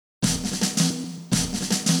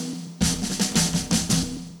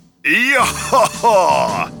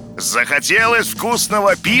Йо-хо-хо! Захотелось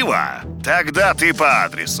вкусного пива? Тогда ты по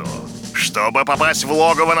адресу. Чтобы попасть в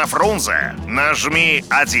логово на Фрунзе, нажми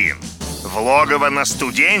 1. В логово на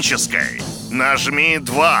Студенческой нажми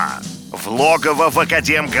 2. В логово в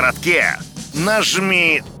Академгородке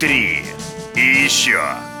нажми 3. И еще,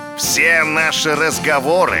 все наши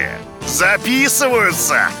разговоры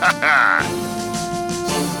записываются! Ха-ха!